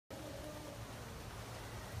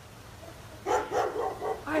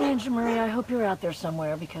Angel Marie, I hope you're out there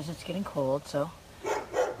somewhere because it's getting cold, so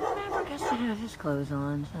Maverick has to have his clothes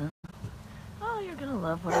on. So. Oh, you're gonna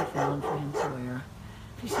love what I found for him to wear.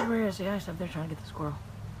 He said, where is he? I was up there trying to get the squirrel.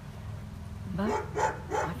 But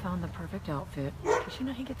I found the perfect outfit. Because you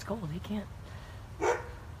know he gets cold, he can't.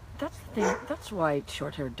 That's the thing, that's why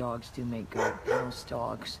short-haired dogs do make good house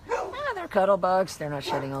dogs. They're cuddle bugs, they're not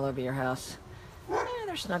shedding all over your house.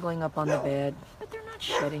 They're snuggling up on the bed, but they're not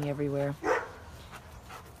shedding everywhere.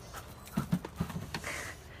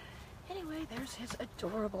 Anyway, there's his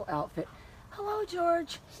adorable outfit. Hello,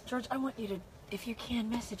 George. George, I want you to, if you can,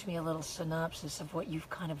 message me a little synopsis of what you've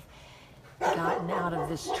kind of gotten out of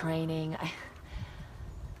this training.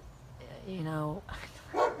 You know,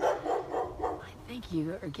 I think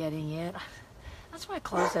you are getting it. That's why I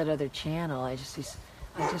closed that other channel. I just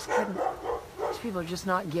couldn't. These people are just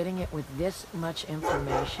not getting it with this much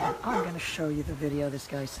information. I'm going to show you the video this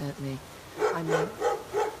guy sent me. I mean,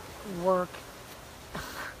 work.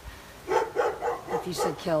 If you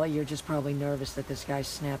said, Kelly, you're just probably nervous that this guy's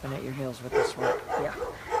snapping at your heels with this work. Yeah,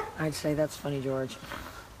 I'd say that's funny, George.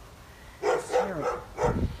 It's terrible.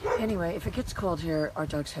 Anyway, if it gets cold here, our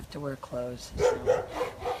dogs have to wear clothes. So.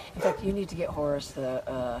 In fact, you need to get Horace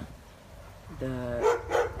the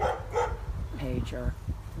pager.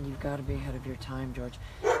 You've got to be ahead of your time, George.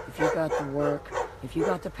 If you got the work, if you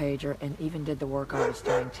got the pager and even did the work I was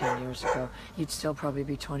doing 10 years ago, you'd still probably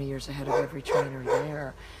be 20 years ahead of every trainer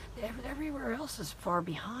there. Everywhere else is far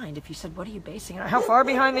behind. If you said, what are you basing it on? How far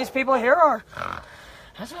behind these people here are?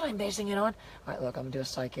 That's what I'm basing it on. All right, look, I'm going to do a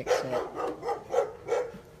psychic set.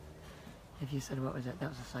 If you said, what was it? That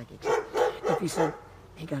was a psychic set. If you said,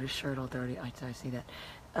 he got his shirt all dirty, I see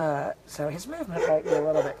that. So his movement might be a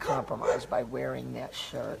little bit compromised by wearing that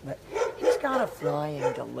shirt, but he's got a flying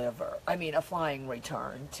a flying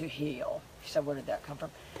return to heel. So where did that come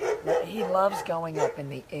from? But he loves going up in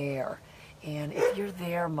the air. And if you're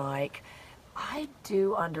there, Mike, I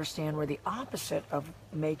do understand where the opposite of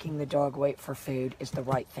making the dog wait for food is the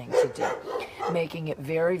right thing to do. Making it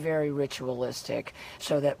very, very ritualistic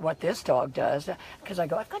so that what this dog does, because I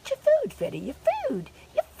go, I've got your food, Fitty, your food,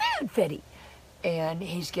 Fitty. And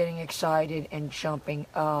he's getting excited and jumping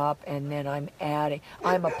up, and then I'm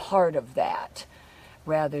a part of that,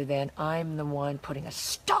 rather than I'm the one putting a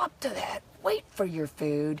stop to that, wait for your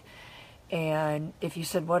food. And if you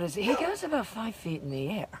said, what is it? He goes about 5 feet in the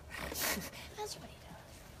air. That's what he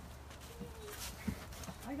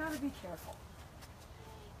does. I gotta be careful.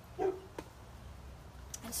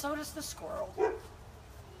 And so does the squirrel.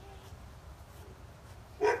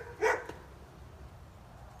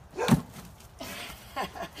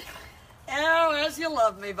 Oh, as you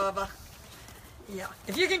love me, Bubba. Yeah.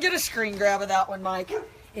 If you can get a screen grab of that one, Mike.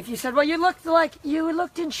 If you said, well, you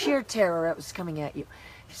looked in sheer terror, it was coming at you.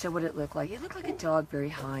 If you said, what did it look like? It looked like a dog very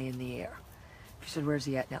high in the air. If you said, where's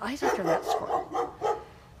he at now? He's after that squirrel.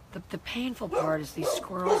 The painful part is these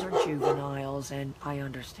squirrels are juveniles, and I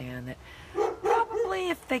understand that probably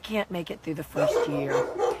if they can't make it through the first year.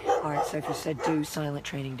 All right, so if you said do silent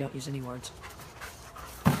training, don't use any words.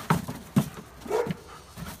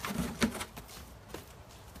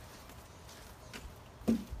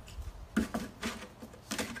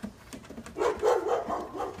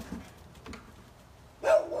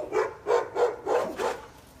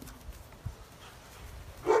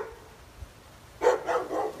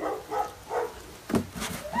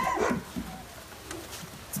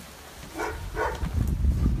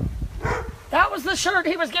 The shirt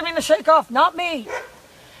he was giving the shake off, not me.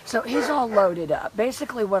 So he's all loaded up.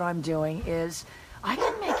 Basically what I'm doing is I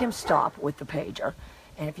can make him stop with the pager,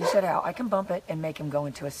 and if you said how, I can bump it and make him go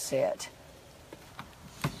into a sit.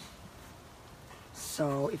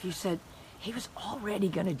 So if you said he was already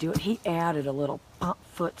going to do it, he added a little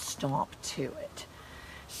foot stomp to it.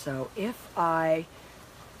 So if I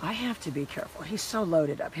have to be careful. He's so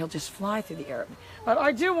loaded up, he'll just fly through the air. But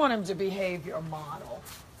I do want him to behave your model.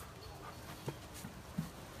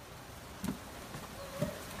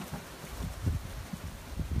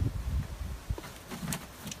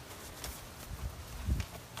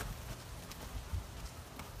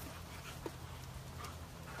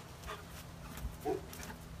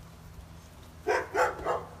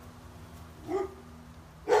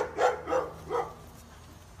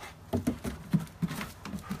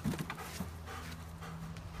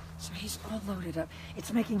 Loaded up.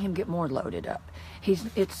 It's making him get more loaded up.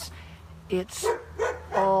 It's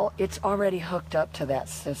already hooked up to that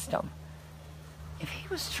system. If he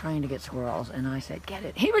was trying to get squirrels and I said get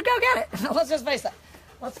it, he would go get it. Let's just face it.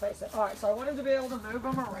 Let's face it. All right, so I want him to be able to move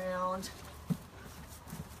him around.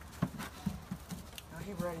 Now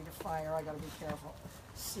he's ready to fire. I got to be careful.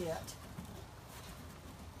 Sit.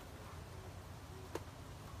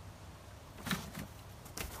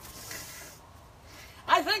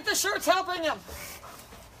 the shirt's helping him.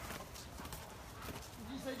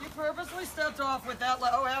 You said you purposely stepped off with that.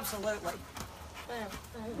 Oh, absolutely. There,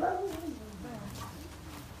 there,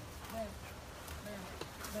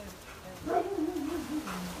 there.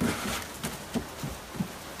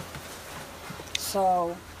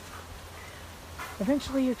 So,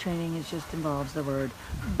 eventually your training is just involves the word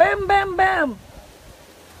bam, bam, bam.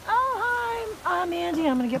 Oh, hi, I'm Andy.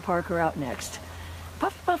 I'm going to get Parker out next.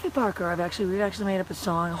 Puffy Parker. We've actually made up a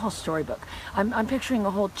song, a whole storybook. I'm picturing a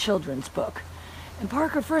whole children's book. And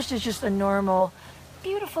Parker first is just a normal,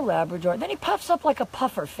 beautiful Labrador. Then he puffs up like a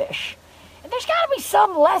puffer fish. And there's got to be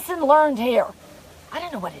some lesson learned here. I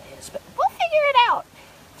don't know what it is, but we'll figure it out.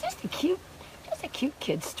 It's just a cute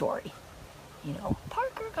kid story. You know,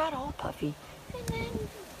 Parker got all puffy, and then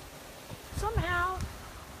somehow,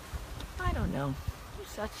 I don't know. You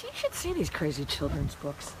should see these crazy children's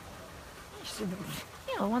books.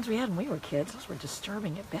 You know, the ones we had when we were kids, those were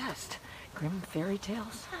disturbing at best. Grim fairy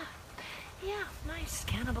tales. Yeah, nice.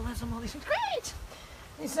 Cannibalism, all these things. Great!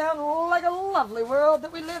 They sound like a lovely world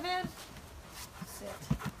that we live in. Sit.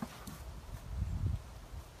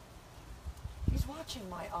 He's watching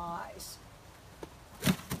my eyes.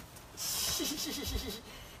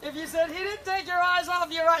 If you said he didn't take your eyes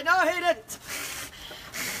off you right now, he didn't.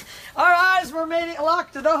 Our eyes were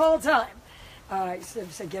locked the whole time.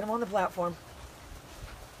 So get him on the platform.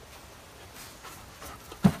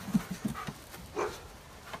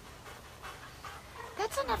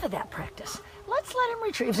 That's enough of that practice. Let's let him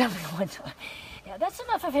retrieve something one time. Yeah, that's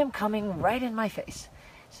enough of him coming right in my face.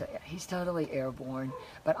 So yeah, he's totally airborne,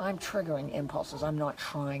 but I'm triggering impulses. I'm not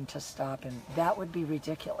trying to stop him. That would be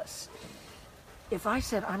ridiculous. If I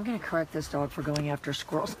said, I'm going to correct this dog for going after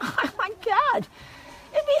squirrels, oh my God,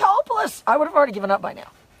 it'd be hopeless. I would have already given up by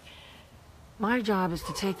now. My job is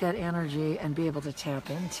to take that energy and be able to tap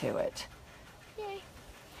into it. Yay.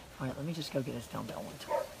 All right, let me just go get his dumbbell one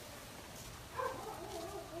time.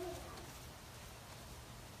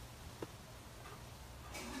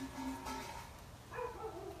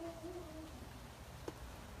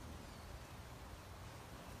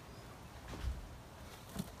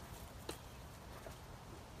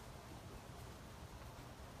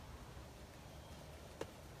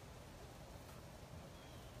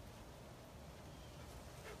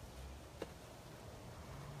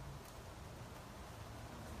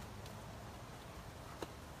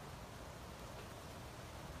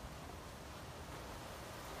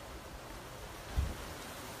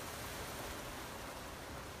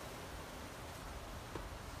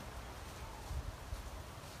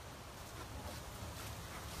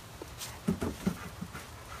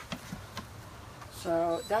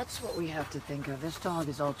 So that's what we have to think of. This dog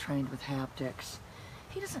is all trained with haptics.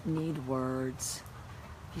 He doesn't need words.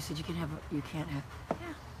 You said you can't have,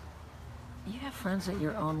 yeah. You have friends that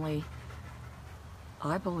you're only,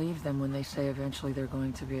 I believe them when they say eventually you're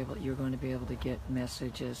going to be able to get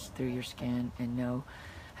messages through your skin and know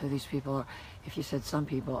who these people are. If you said some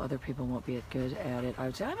people, other people won't be as good at it, I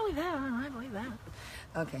would say, I believe that, I believe that.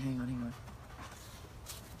 Okay, hang on.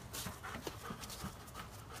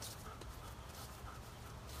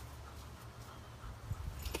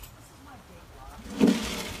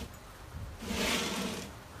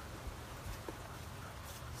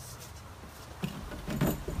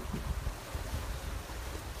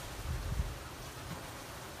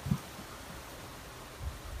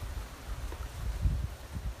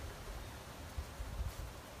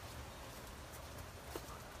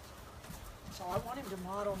 So I want him to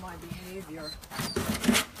model my behavior.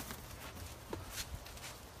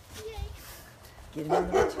 Yay. Get him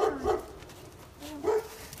in the return.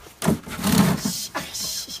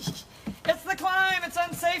 It's the climb. It's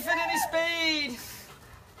unsafe at any speed.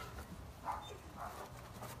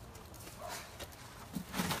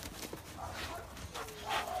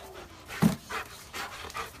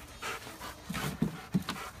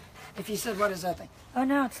 If you said, what is that thing? Oh,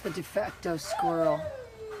 no, it's the de facto squirrel.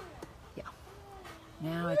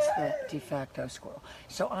 Now it's the de facto squirrel.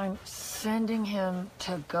 So I'm sending him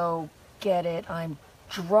to go get it. I'm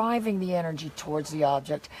driving the energy towards the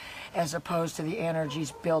object as opposed to the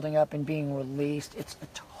energies building up and being released. It's a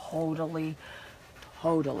totally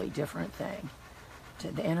different thing.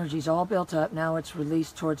 The energy's all built up. Now it's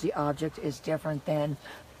released towards the object is different than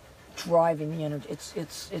driving the energy.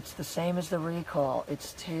 It's the same as the recall.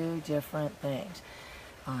 It's two different things.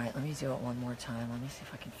 All right, let me do it one more time. Let me see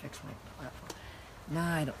if I can fix my platform. No,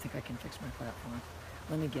 I don't think I can fix my platform.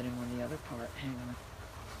 Let me get him on the other part. Hang on.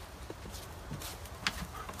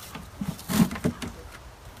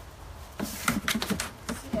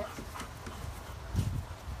 Sit.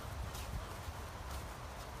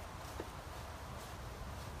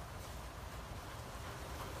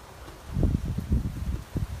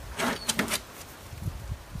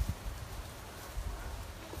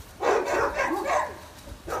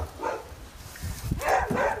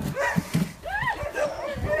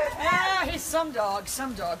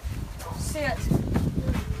 some dog. Sit.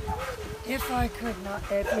 If I could not,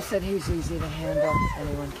 if you said he's easy to handle,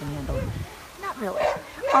 anyone can handle him. Not really.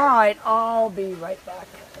 All right, I'll be right back.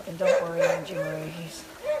 And don't worry, Angie Marie, he's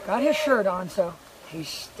got his shirt on, so he's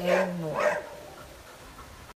staying warm.